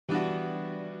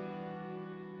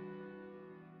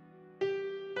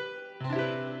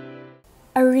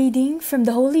A reading from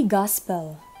the Holy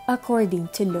Gospel according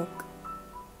to Luke.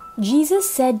 Jesus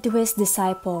said to his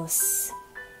disciples,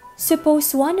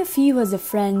 "Suppose one of you has a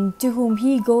friend to whom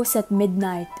he goes at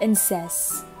midnight and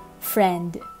says,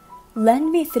 'Friend,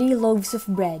 lend me 3 loaves of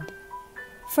bread,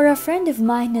 for a friend of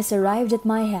mine has arrived at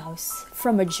my house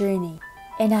from a journey,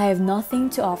 and I have nothing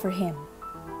to offer him.'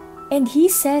 And he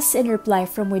says in reply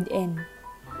from within,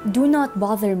 'Do not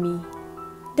bother me.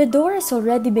 The door has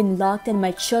already been locked and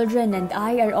my children and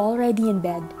I are already in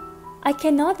bed. I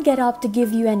cannot get up to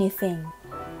give you anything.'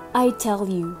 I tell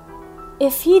you,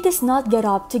 if he does not get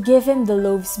up to give him the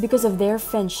loaves because of their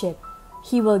friendship,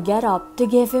 he will get up to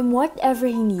give him whatever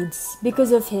he needs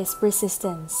because of his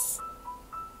persistence.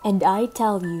 And I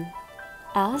tell you,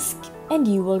 ask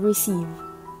and you will receive.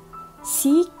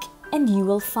 Seek and you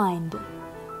will find.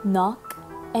 Knock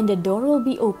and the door will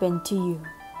be opened to you.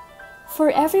 For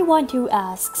everyone who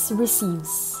asks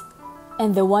receives,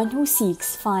 and the one who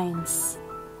seeks finds,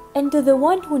 and to the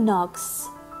one who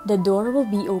knocks, the door will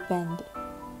be opened.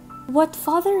 What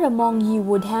father among you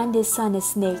would hand his son a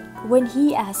snake when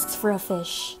he asks for a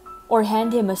fish, or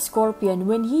hand him a scorpion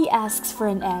when he asks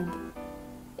for an egg?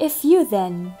 If you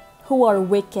then, who are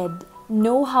wicked,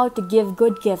 know how to give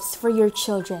good gifts for your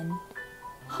children,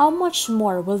 how much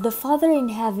more will the Father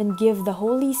in heaven give the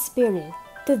Holy Spirit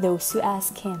to those who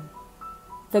ask him?"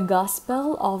 The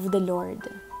Gospel of the Lord.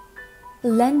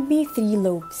 Lend me 3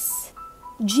 loaves.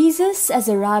 Jesus, as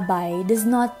a rabbi, does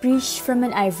not preach from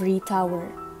an ivory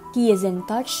tower. He is in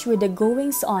touch with the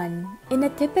goings-on in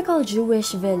a typical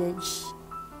Jewish village.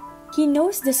 He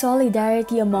knows the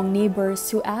solidarity among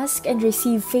neighbors who ask and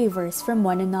receive favors from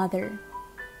one another.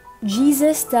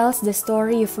 Jesus tells the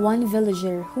story of one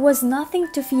villager who has nothing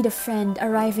to feed a friend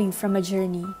arriving from a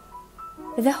journey.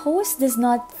 The host does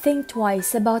not think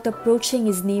twice about approaching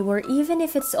his neighbor even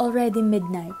if it's already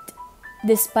midnight.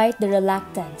 Despite the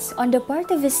reluctance on the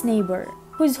part of his neighbor,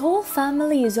 whose whole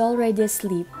family is already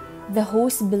asleep, the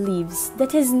host believes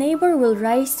that his neighbor will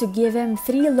rise to give him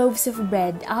 3 loaves of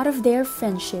bread out of their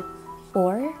friendship,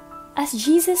 or, as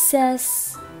Jesus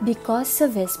says, because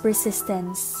of his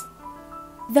persistence.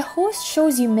 The host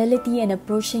shows humility in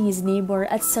approaching his neighbor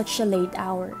at such a late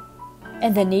hour,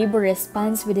 and the neighbor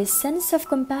responds with his sense of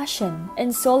compassion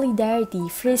and solidarity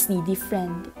for his needy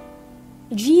friend.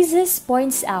 Jesus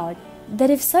points out that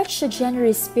if such a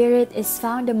generous spirit is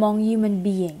found among human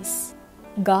beings,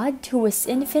 God, who is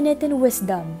infinite in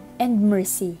wisdom and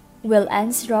mercy, will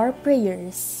answer our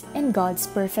prayers in God's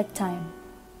perfect time.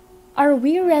 Are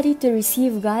we ready to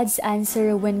receive God's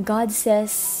answer when God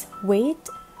says, "Wait,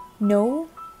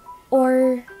 no,"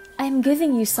 or "I'm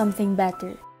giving you something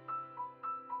better"?